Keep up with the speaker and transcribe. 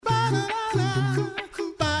You're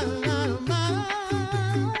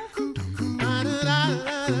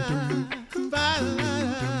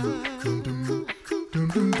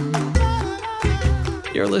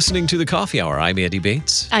listening to The Coffee Hour. I'm Andy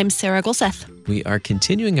Bates. I'm Sarah Golseth. We are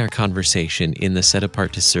continuing our conversation in the Set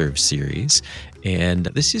Apart to Serve series. And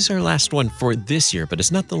this is our last one for this year, but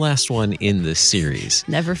it's not the last one in this series.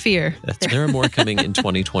 Never fear. There are more coming in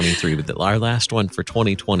 2023, but our last one for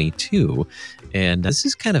 2022. And this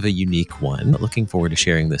is kind of a unique one. Looking forward to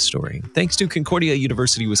sharing this story. Thanks to Concordia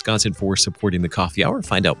University, Wisconsin for supporting the Coffee Hour.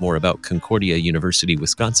 Find out more about Concordia University,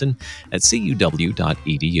 Wisconsin at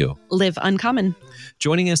cuw.edu. Live uncommon.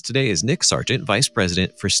 Joining us today is Nick Sargent, Vice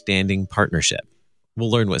President for Standing Partnership. We'll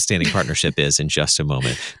learn what Standing Partnership is in just a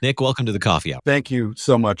moment. Nick, welcome to the Coffee Hour. Thank you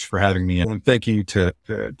so much for having me. And thank you to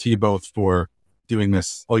you both for doing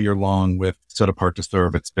this all year long with Set Apart to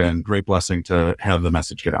Serve. It's been a great blessing to have the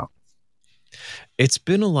message get out. It's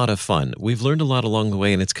been a lot of fun. We've learned a lot along the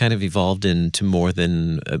way, and it's kind of evolved into more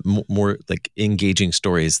like engaging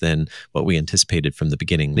stories than what we anticipated from the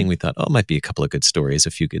beginning. We thought, it might be a couple of good stories,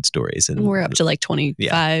 a few good stories. And we're up to like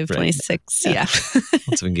 25, 26. Yeah.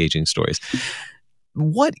 Lots of engaging stories.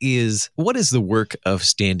 What is the work of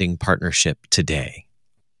Standing Partnership today?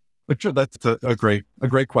 But sure, that's a great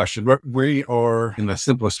question. We are, in the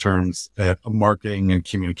simplest terms, a marketing and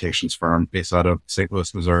communications firm based out of St.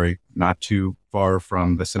 Louis, Missouri, not too far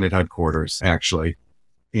from the Synod headquarters, actually.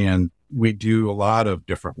 And we do a lot of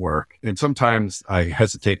different work. And sometimes I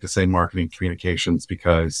hesitate to say marketing communications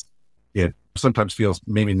because it sometimes feels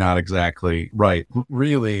maybe not exactly right.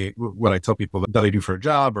 Really, what I tell people that I do for a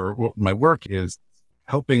job or what my work is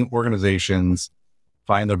helping organizations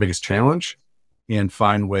find their biggest challenge and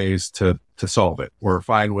find ways to solve it or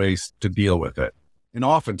find ways to deal with it. And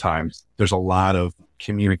oftentimes there's a lot of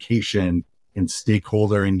communication and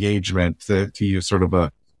stakeholder engagement, to use sort of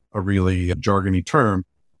a really jargony term,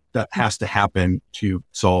 that has to happen to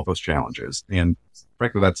solve those challenges. And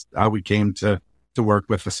frankly, that's how we came to work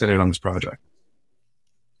with the Synod on this project.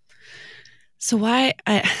 So why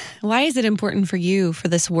is it important for you for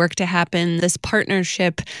this work to happen, this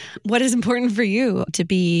partnership? What is important for you to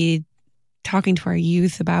be talking to our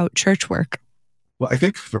youth about church work? Well, I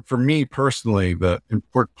think for me personally, the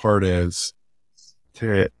important part is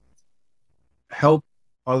to help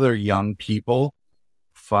other young people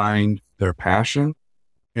find their passion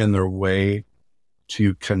and their way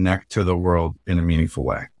to connect to the world in a meaningful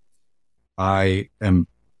way.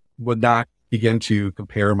 Would not begin to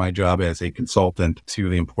compare my job as a consultant to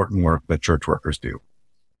the important work that church workers do.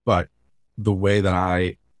 But the way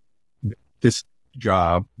that this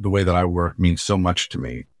job, the way that I work means so much to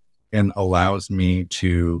me and allows me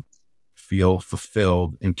to feel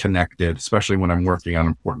fulfilled and connected, especially when I'm working on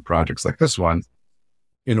important projects like this one,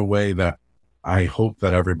 in a way that I hope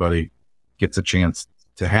that everybody gets a chance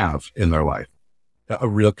to have in their life, a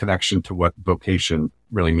real connection to what vocation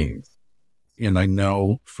really means. And I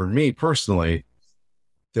know for me personally,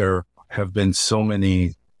 there have been so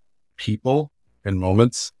many people and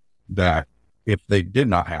moments that if they did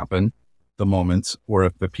not happen, the moments, or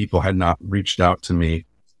if the people had not reached out to me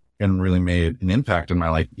and really made an impact in my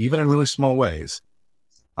life, even in really small ways,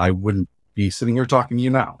 I wouldn't be sitting here talking to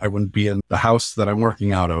you now. I wouldn't be in the house that I'm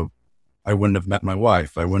working out of. I wouldn't have met my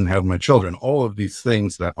wife. I wouldn't have my children. All of these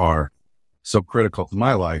things that are so critical to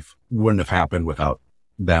my life wouldn't have happened without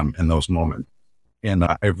them in those moments. And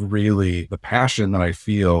the passion that I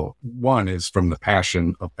feel, one is from the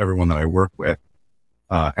passion of everyone that I work with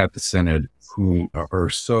at the Synod, who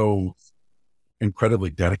are so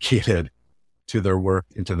incredibly dedicated to their work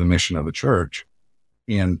and to the mission of the church.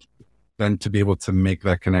 And then to be able to make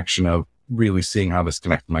that connection of really seeing how this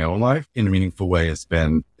connects my own life in a meaningful way has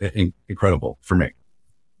been incredible for me.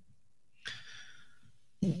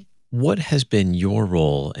 What has been your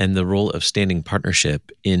role and the role of Standing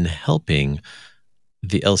Partnership in helping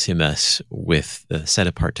the LCMS with the Set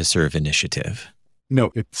Apart to Serve initiative?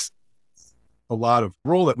 It's a lot of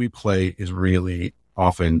role that we play is really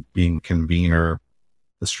often being convener,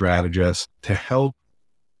 the strategist, to help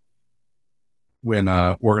when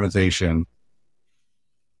an organization.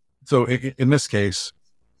 So in this case,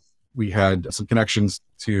 we had some connections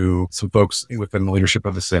to some folks within the leadership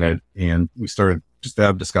of the Synod, and we started just to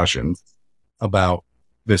have discussions about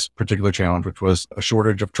this particular challenge, which was a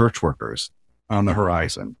shortage of church workers on the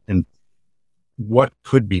horizon and what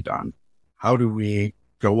could be done. How do we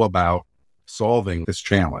go about solving this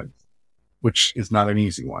challenge, which is not an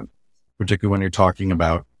easy one, particularly when you're talking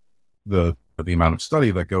about the amount of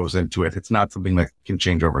study that goes into it. It's not something that can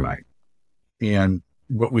change overnight. And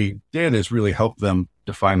what we did is really help them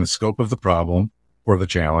define the scope of the problem or the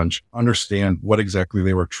challenge, understand what exactly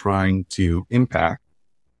they were trying to impact,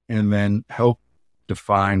 and then help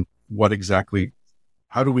define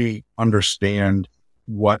how do we understand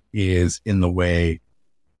what is in the way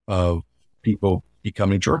of people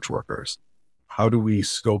becoming church workers? How do we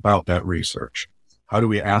scope out that research? How do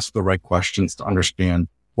we ask the right questions to understand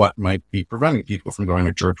what might be preventing people from going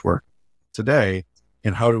to church work today?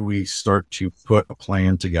 And how do we start to put a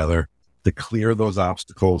plan together to clear those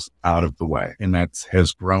obstacles out of the way? And that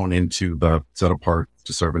has grown into the Set Apart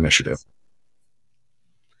to Serve initiative.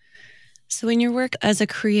 So in your work as a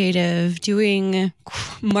creative, doing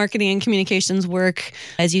marketing and communications work,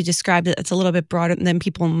 as you described it, it's a little bit broader than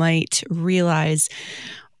people might realize.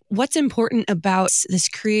 What's important about this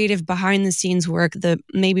creative behind the scenes work, the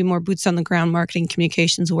maybe more boots on the ground marketing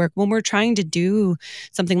communications work, when we're trying to do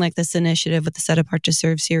something like this initiative with the Set Apart to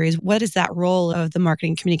Serve series? What is that role of the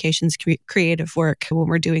marketing communications creative work when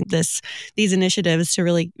we're doing these initiatives to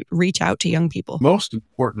really reach out to young people? Most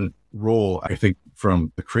important role, I think,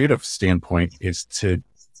 from the creative standpoint is to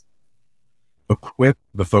equip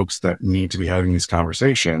the folks that need to be having these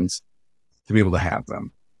conversations to be able to have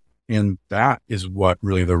them. And that is what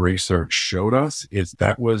really the research showed us, is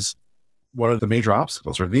that was one of the major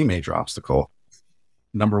obstacles, or the major obstacle.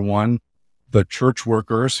 Number one, the church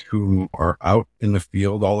workers who are out in the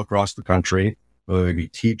field all across the country, whether they be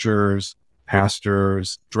teachers,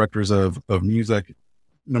 pastors, directors of music,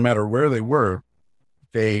 no matter where they were,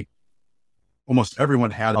 almost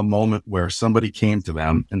everyone had a moment where somebody came to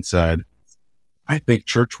them and said, I think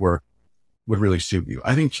church work would really suit you.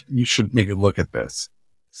 I think you should maybe look at this.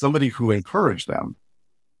 Somebody who encouraged them,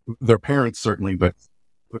 their parents certainly, but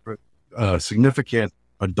a significant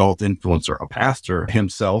adult influencer, a pastor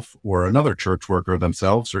himself or another church worker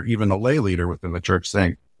themselves, or even a lay leader within the church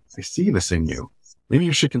saying, I see this in you. Maybe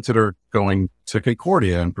you should consider going to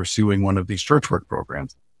Concordia and pursuing one of these church work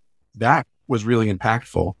programs. That was really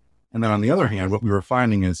impactful. And then on the other hand, what we were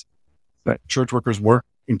finding is that church workers weren't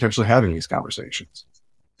intentionally having these conversations,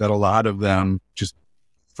 that a lot of them just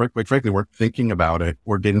quite frankly, weren't thinking about it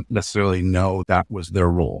or didn't necessarily know that was their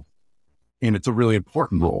role. And it's a really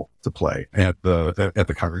important role to play at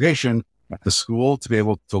the congregation, at the school, to be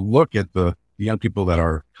able to look at the young people that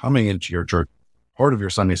are coming into your church, part of your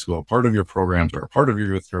Sunday school, part of your programs, or part of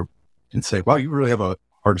your youth group, and say, wow, you really have a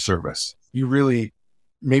heart of service. You're really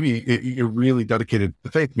dedicated to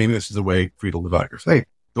faith. Maybe this is a way for you to live out your faith.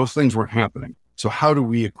 Those things weren't happening. So how do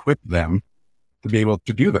we equip them to be able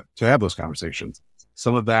to do that, to have those conversations?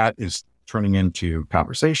 Some of that is turning into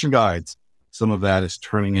conversation guides. Some of that is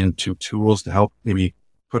turning into tools to help maybe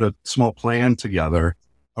put a small plan together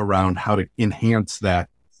around how to enhance that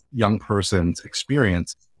young person's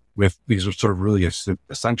experience with these are sort of really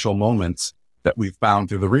essential moments that we've found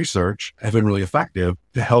through the research have been really effective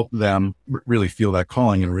to help them really feel that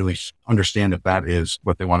calling and really understand if that is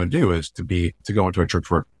what they want to do, is to go into a church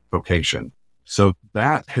work vocation. So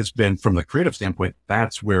that has been, from the creative standpoint,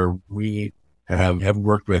 that's where we have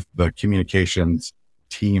worked with the communications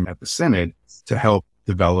team at the Synod to help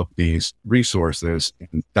develop these resources.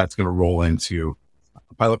 And that's going to roll into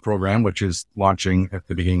a pilot program, which is launching at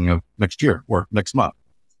the beginning of next year or next month.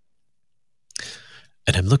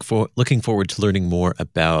 And I'm looking forward to learning more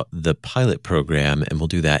about the pilot program, and we'll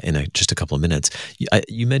do that in just a couple of minutes.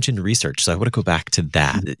 You mentioned research, so I want to go back to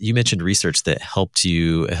that. You mentioned research that helped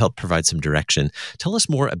provide some direction. Tell us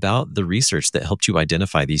more about the research that helped you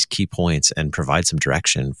identify these key points and provide some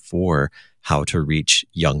direction for how to reach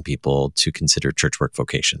young people to consider church work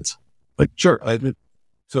vocations. Sure.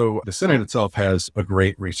 So the Synod itself has a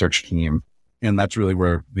great research team, and that's really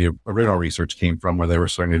where the original research came from, where they were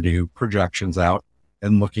starting to do projections out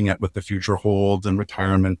and looking at what the future holds and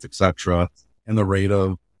retirement, et cetera, and the rate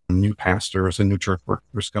of new pastors and new church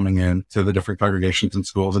workers coming in to the different congregations and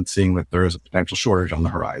schools and seeing that there is a potential shortage on the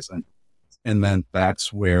horizon. And then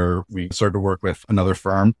that's where we started to work with another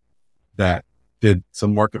firm that did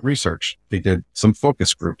some market research. They did some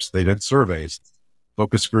focus groups. They did surveys,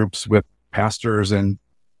 focus groups with pastors in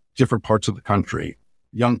different parts of the country.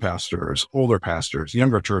 Young pastors, older pastors,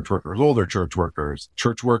 younger church workers, older church workers,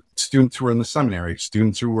 church work students who were in the seminary,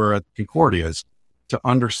 students who were at Concordias, to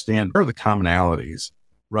understand what are the commonalities,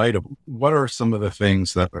 right? Of what are some of the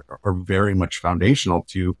things that are very much foundational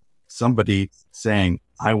to somebody saying,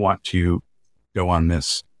 I want to go on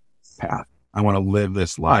this path. I want to live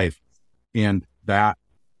this life. And that,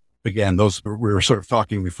 again, those we were sort of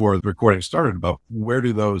talking before the recording started about where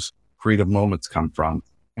do those creative moments come from?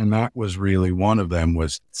 And that was really one of them,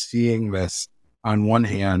 was seeing this on one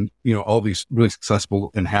hand, all these really successful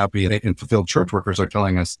and happy and fulfilled church workers are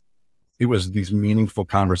telling us it was these meaningful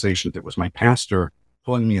conversations. It was my pastor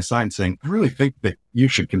pulling me aside and saying, I really think that you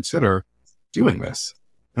should consider doing this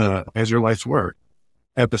as your life's work.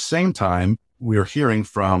 At the same time, we're hearing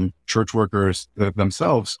from church workers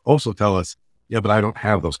themselves also tell us, yeah, but I don't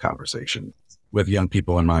have those conversations with young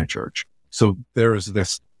people in my church. So there is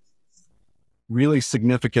this really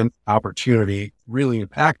significant opportunity, really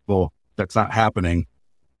impactful, that's not happening.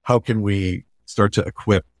 How can we start to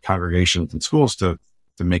equip congregations and schools to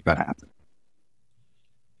make that happen?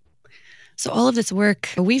 So all of this work,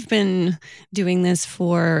 we've been doing this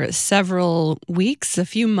for several weeks, a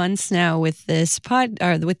few months now with these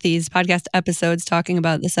podcast episodes talking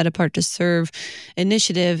about the Set Apart to Serve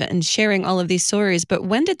initiative and sharing all of these stories. But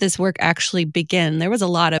when did this work actually begin? There was a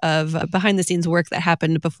lot of behind the scenes work that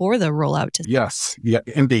happened before the rollout. Yes, yeah,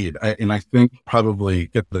 indeed. And I think probably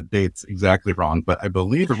get the dates exactly wrong, but I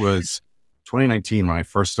believe it was 2019 when I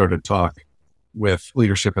first started talk with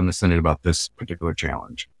leadership in the Synod about this particular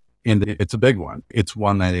challenge. And it's a big one. It's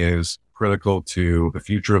one that is critical to the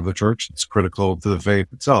future of the church. It's critical to the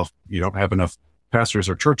faith itself. You don't have enough pastors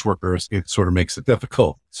or church workers, it sort of makes it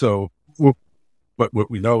difficult. So, but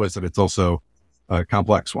what we know is that it's also a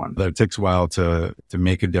complex one, that it takes a while to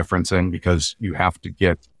make a difference in, because you have to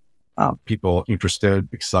get people interested,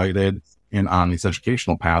 excited, and on these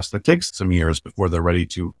educational paths. That takes some years before they're ready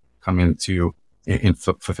to come into and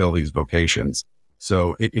fulfill these vocations.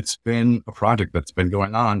 So it's been a project that's been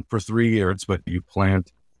going on for 3 years, but you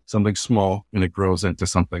plant something small and it grows into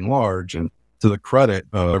something large. And to the credit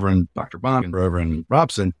of Reverend Dr. Bond and Reverend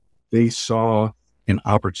Robson, they saw an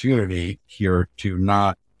opportunity here to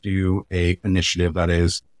not do a initiative that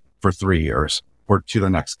is for 3 years or to the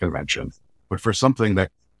next convention, but for something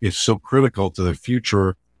that is so critical to the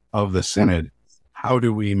future of the Synod. How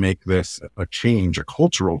do we make this a change, a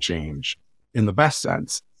cultural change in the best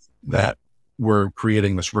sense, that we're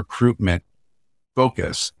creating this recruitment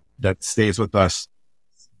focus that stays with us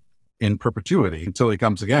in perpetuity until he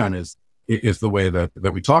comes again is the way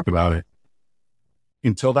that we talk about it.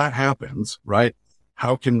 Until that happens, right?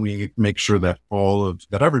 How can we make sure that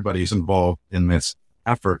that everybody's involved in this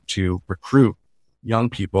effort to recruit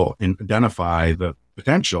young people and identify the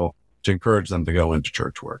potential to encourage them to go into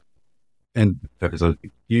church work? And that is a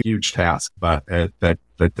huge task, but that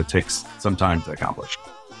takes some time to accomplish.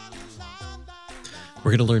 We're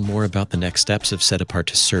going to learn more about the next steps of Set Apart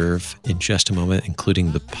to Serve in just a moment,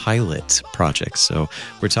 including the pilot project. So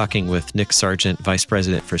we're talking with Nick Sargent, Vice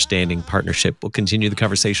President for Standing Partnership. We'll continue the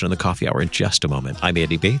conversation on the Coffee Hour in just a moment. I'm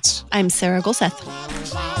Andy Bates. I'm Sarah Golseth.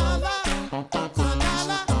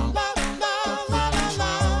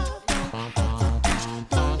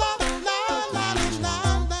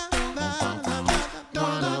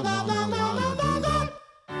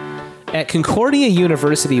 At Concordia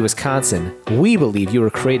University, Wisconsin, we believe you were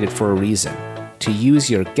created for a reason: to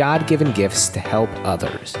use your God-given gifts to help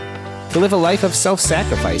others, to live a life of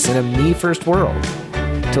self-sacrifice in a me-first world,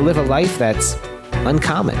 to live a life that's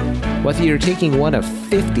uncommon. Whether you're taking one of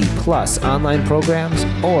 50-plus online programs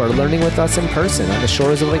or learning with us in person on the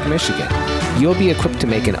shores of Lake Michigan, you'll be equipped to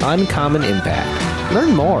make an uncommon impact.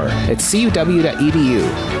 Learn more at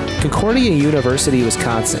cuw.edu. Concordia University,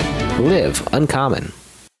 Wisconsin. Live uncommon.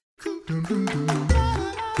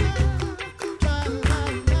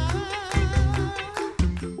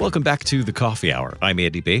 Welcome back to the Coffee Hour. I'm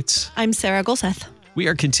Andy Bates. I'm Sarah Golseth. We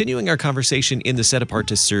are continuing our conversation in the Set Apart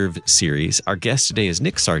to Serve series. Our guest today is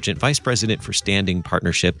Nick Sargent, Vice President for Standing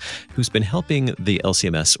Partnership, who's been helping the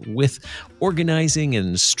LCMS with organizing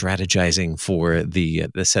and strategizing for the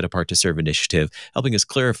Set Apart to Serve initiative, helping us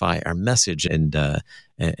clarify our message and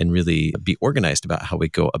really be organized about how we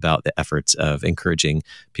go about the efforts of encouraging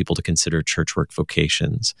people to consider church work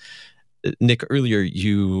vocations. Nick, earlier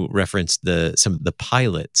you referenced some of the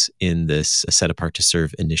pilots in this Set Apart to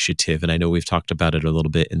Serve initiative, and I know we've talked about it a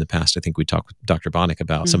little bit in the past. I think we talked with Dr. Bonnick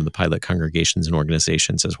about some of the pilot congregations and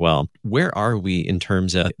organizations as well. Where are we in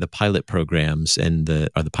terms of the pilot programs and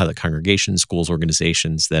the pilot congregations, schools,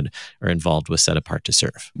 organizations that are involved with Set Apart to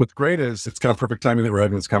Serve? What's great is it's kind of perfect timing that we're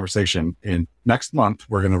having this conversation. In next month,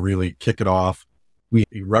 we're going to really kick it off. We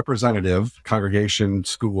have a representative congregation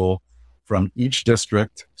school from each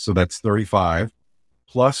district, so that's 35,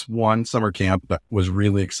 plus one summer camp that was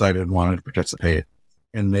really excited and wanted to participate.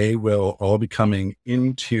 And they will all be coming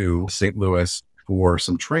into St. Louis for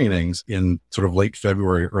some trainings in sort of late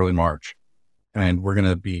February, early March. And we're going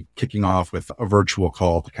to be kicking off with a virtual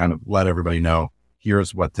call to kind of let everybody know,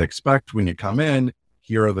 here's what to expect when you come in.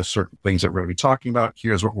 Here are the certain things that we're going to be talking about.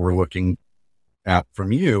 Here's what we're looking at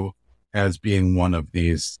from you as being one of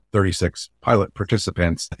these 36 pilot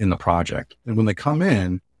participants in the project. And when they come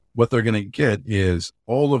in, what they're going to get is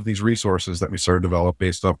all of these resources that we started to develop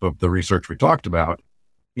based off of the research we talked about,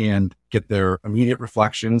 and get their immediate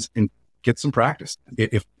reflections and get some practice.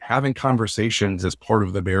 If having conversations is part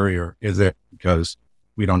of the barrier, is it because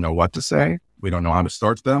we don't know what to say? We don't know how to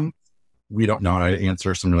start them. We don't know how to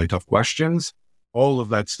answer some really tough questions. All of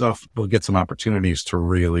that stuff will get some opportunities to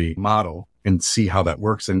really model and see how that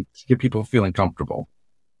works and get people feeling comfortable.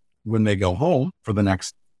 When they go home for the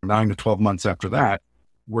next 9 to 12 months after that,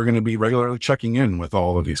 we're going to be regularly checking in with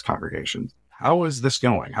all of these congregations. How is this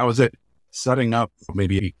going? How is it setting up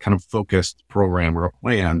maybe a kind of focused program or a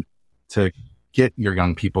plan to get your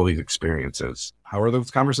young people these experiences? How are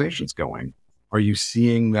those conversations going? Are you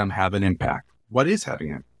seeing them have an impact? What is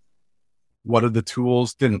having it? What of the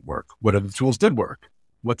tools didn't work? What of the tools did work?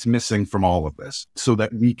 What's missing from all of this so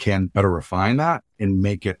that we can better refine that and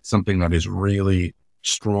make it something that is really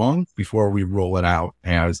strong before we roll it out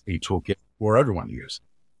as a toolkit for everyone to use.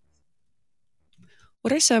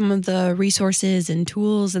 What are some of the resources and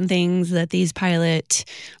tools and things that these pilot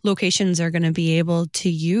locations are going to be able to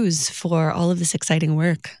use for all of this exciting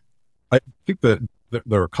work? I think that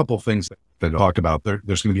there are a couple of things that I talked about.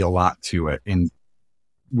 There's going to be a lot to it. And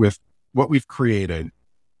with what we've created,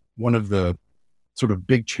 one of the sort of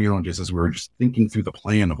big challenges as we're just thinking through the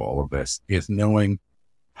plan of all of this is knowing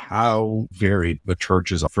how varied the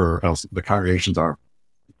churches for the congregations are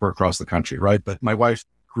for across the country, right? But my wife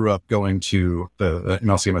grew up going to the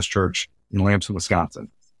MLCMS church in Lamson, Wisconsin,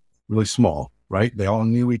 really small, right? They all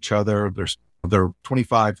knew each other. There are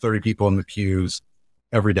 25, 30 people in the pews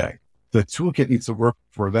every day. The toolkit needs to work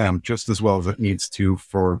for them just as well as it needs to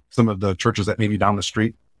for some of the churches that may be down the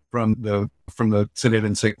street from the Synod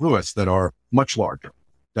in St. Louis that are much larger,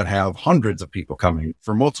 that have hundreds of people coming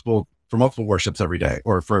for multiple worships every day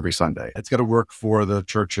or for every Sunday. It's got to work for the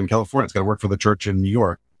church in California. It's got to work for the church in New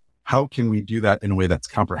York. How can we do that in a way that's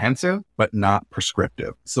comprehensive, but not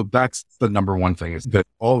prescriptive? So that's the number one thing, is that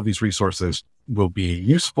all of these resources will be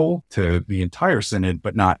useful to the entire synod,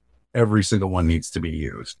 but not every single one needs to be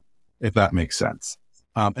used, if that makes sense.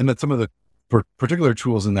 And that some of the particular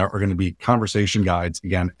tools in there are going to be conversation guides,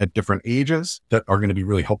 again, at different ages that are going to be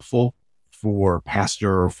really helpful for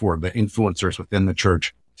pastor or for the influencers within the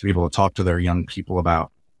church to be able to talk to their young people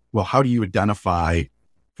about, well, how do you identify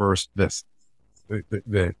first this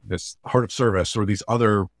heart of service or these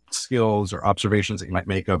other skills or observations that you might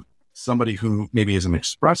make of somebody who maybe isn't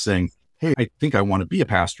expressing, hey, I think I want to be a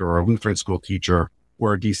pastor or a Lutheran school teacher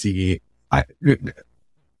or a DCE.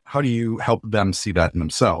 How do you help them see that in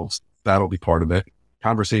themselves? That'll be part of it.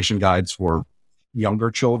 Conversation guides for younger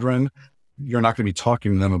children. You're not going to be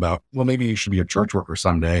talking to them about, well, maybe you should be a church worker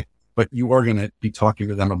someday, but you are going to be talking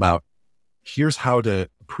to them about, here's how to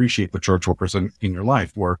appreciate the church workers in your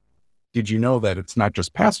life. Or did you know that it's not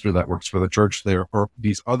just pastor that works for the church? There are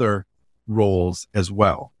these other roles as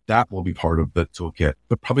well. That will be part of the toolkit.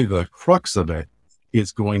 But probably the crux of it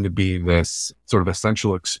is going to be this sort of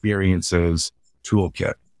essential experiences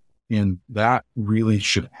toolkit. And that really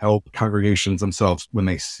should help congregations themselves when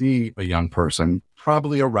they see a young person,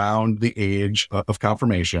 probably around the age of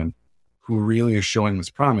confirmation, who really is showing this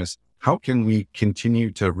promise. How can we continue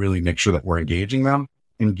to really make sure that we're engaging them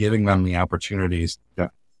and giving them the opportunities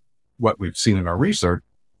that what we've seen in our research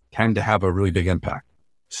tend to have a really big impact?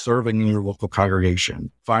 Serving in your local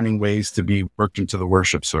congregation, finding ways to be worked into the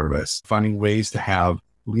worship service, finding ways to have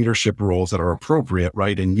leadership roles that are appropriate,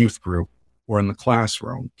 right, in youth group or in the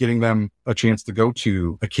classroom, getting them a chance to go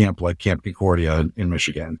to a camp like Camp Concordia in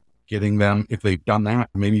Michigan, getting them, if they've done that,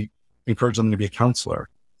 maybe encourage them to be a counselor.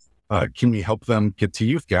 Can we help them get to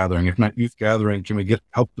youth gathering? If not youth gathering, can we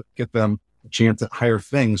help get them a chance at higher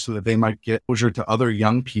things so that they might get exposure to other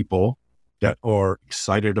young people that are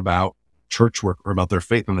excited about church work or about their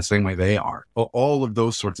faith in the same way they are? All of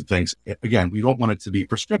those sorts of things. Again, we don't want it to be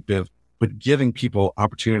prescriptive, but giving people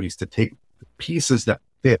opportunities to take pieces that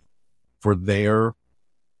fit for their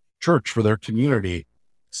church, for their community,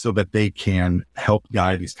 so that they can help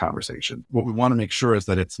guide these conversations. What we want to make sure is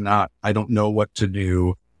that it's not, I don't know what to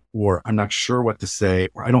do, or I'm not sure what to say,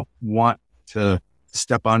 or I don't want to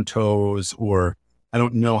step on toes, or I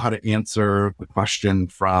don't know how to answer the question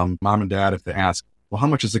from mom and dad if they ask, well, how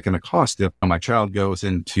much is it going to cost if my child goes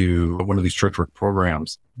into one of these church work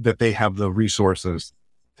programs? That they have the resources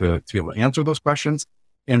to be able to answer those questions.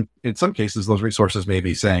 And in some cases, those resources may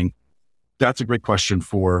be saying, that's a great question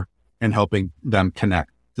for, and helping them connect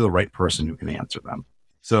to the right person who can answer them.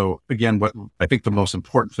 So again, what I think the most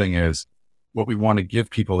important thing is, what we want to give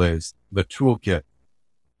people is the toolkit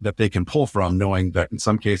that they can pull from, knowing that in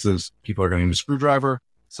some cases, people are going to need a screwdriver,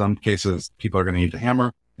 some cases, people are going to need a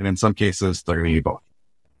hammer, and in some cases, they're going to need both.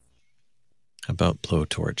 How about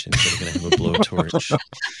blowtorch? And they're going to have a blowtorch.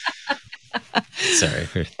 Sorry,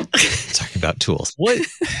 we're talking about tools. What?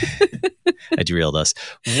 I derailed us.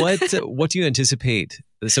 What do you anticipate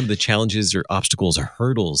some of the challenges or obstacles or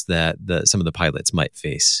hurdles that some of the pilots might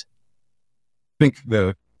face? I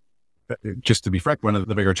think just to be frank, one of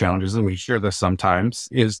the bigger challenges, and we hear this sometimes,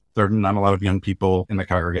 is there are not a lot of young people in the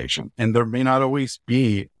congregation. And there may not always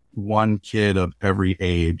be one kid of every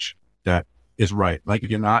age that is right. Like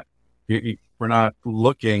we're not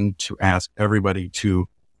looking to ask everybody to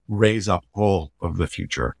raise up all of the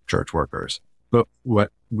future church workers. But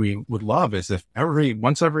what we would love is if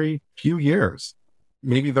once every few years,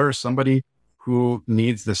 maybe there's somebody who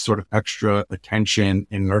needs this sort of extra attention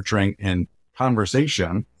and nurturing and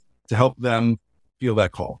conversation to help them feel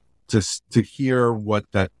that call, to hear what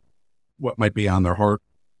might be on their heart.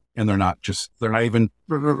 And they're not even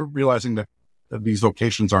realizing that these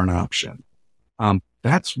vocations are an option.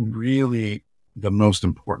 That's really the most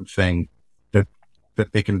important thing that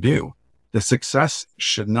they can do. The success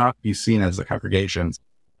should not be seen as the congregation's.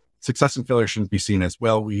 Success and failure shouldn't be seen as,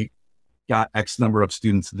 well, we got X number of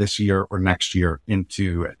students this year or next year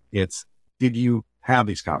into it. It's, did you have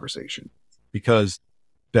these conversations? Because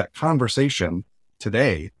that conversation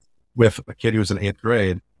today with a kid who's in 8th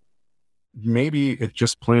grade, maybe it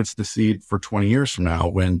just plants the seed for 20 years from now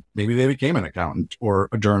when maybe they became an accountant or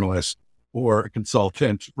a journalist or a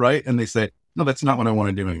consultant, right? And they say, no, that's not what I want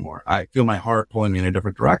to do anymore. I feel my heart pulling me in a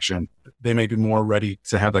different direction. They may be more ready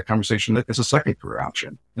to have that conversation as a second career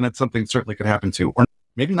option. And that's something certainly could happen too. Or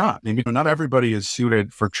maybe not. Maybe not everybody is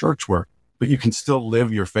suited for church work, but you can still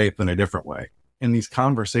live your faith in a different way. And these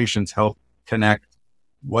conversations help connect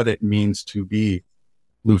what it means to be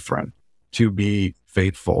Lutheran, to be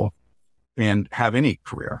faithful, and have any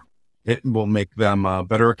career. It will make them a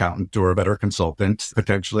better accountant or a better consultant,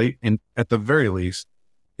 potentially. And at the very least,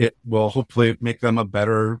 it will hopefully make them a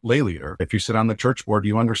better lay leader. If you sit on the church board,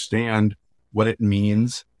 you understand what it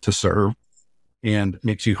means to serve, and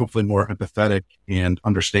makes you hopefully more empathetic and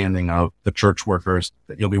understanding of the church workers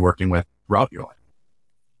that you'll be working with throughout your life.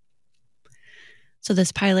 So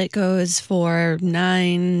this pilot goes for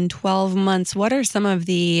 9-12 months. What are some of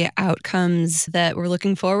the outcomes that we're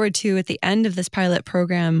looking forward to at the end of this pilot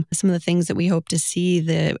program? Some of the things that we hope to see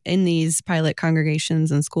in these pilot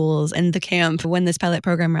congregations and schools and the camp when this pilot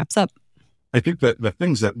program wraps up? I think that the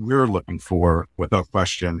things that we're looking for, without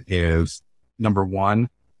question, is number one,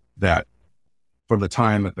 that from the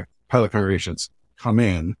time that the pilot congregations come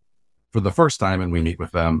in for the first time and we meet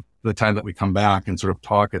with them, the time that we come back and sort of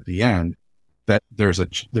talk at the end, that there's a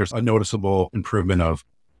noticeable improvement of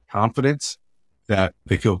confidence, that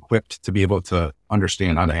they feel equipped to be able to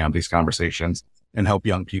understand how to have these conversations and help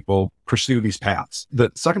young people pursue these paths.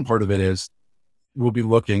 The second part of it is we'll be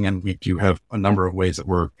looking, and we do have a number of ways that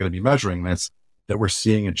we're going to be measuring this, that we're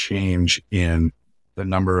seeing a change in the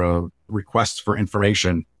number of requests for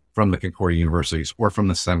information from the Concordia universities or from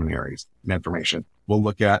the seminaries and information. We'll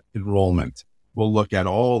look at enrollment. We'll look at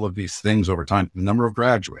all of these things over time, the number of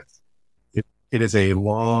graduates. It is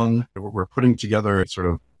we're putting together a sort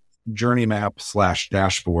of journey map /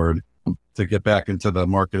 dashboard to get back into the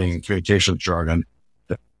marketing and communication jargon.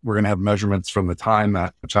 That we're going to have measurements from the time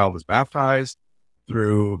that a child is baptized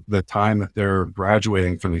through the time that they're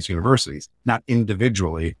graduating from these universities, not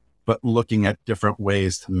individually, but looking at different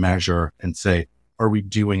ways to measure and say, are we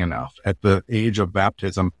doing enough? At the age of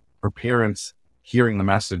baptism, are parents hearing the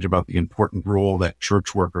message about the important role that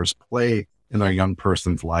church workers play in their young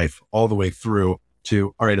person's life, all the way through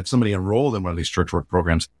to, all right, if somebody enrolled in one of these church work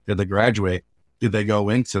programs, did they graduate? Did they go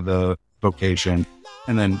into the vocation?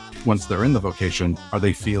 And then once they're in the vocation, are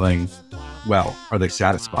they feeling well? Are they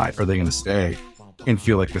satisfied? Are they going to stay and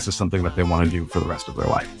feel like this is something that they want to do for the rest of their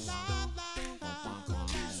life?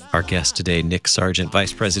 Our guest today, Nick Sargent,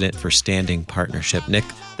 Vice President for Standing Partnership. Nick,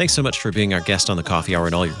 thanks so much for being our guest on the Coffee Hour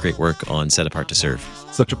and all your great work on Set Apart to Serve.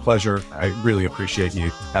 Such a pleasure. I really appreciate you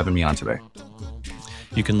having me on today.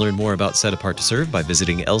 You can learn more about Set Apart to Serve by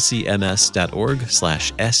visiting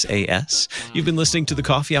lcms.org/SAS. You've been listening to the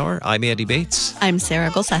Coffee Hour. I'm Andy Bates. I'm Sarah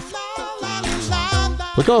Golseth.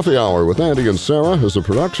 The Coffee Hour with Andy and Sarah is a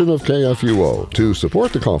production of KFUO. To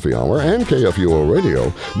support the Coffee Hour and KFUO Radio,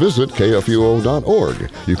 visit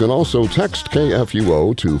KFUO.org. You can also text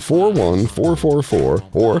KFUO to 41444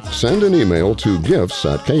 or send an email to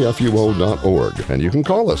gifts@KFUO.org. And you can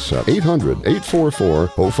call us at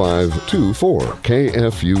 800-844-0524.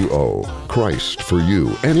 KFUO. Christ for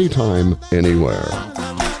you, anytime, anywhere.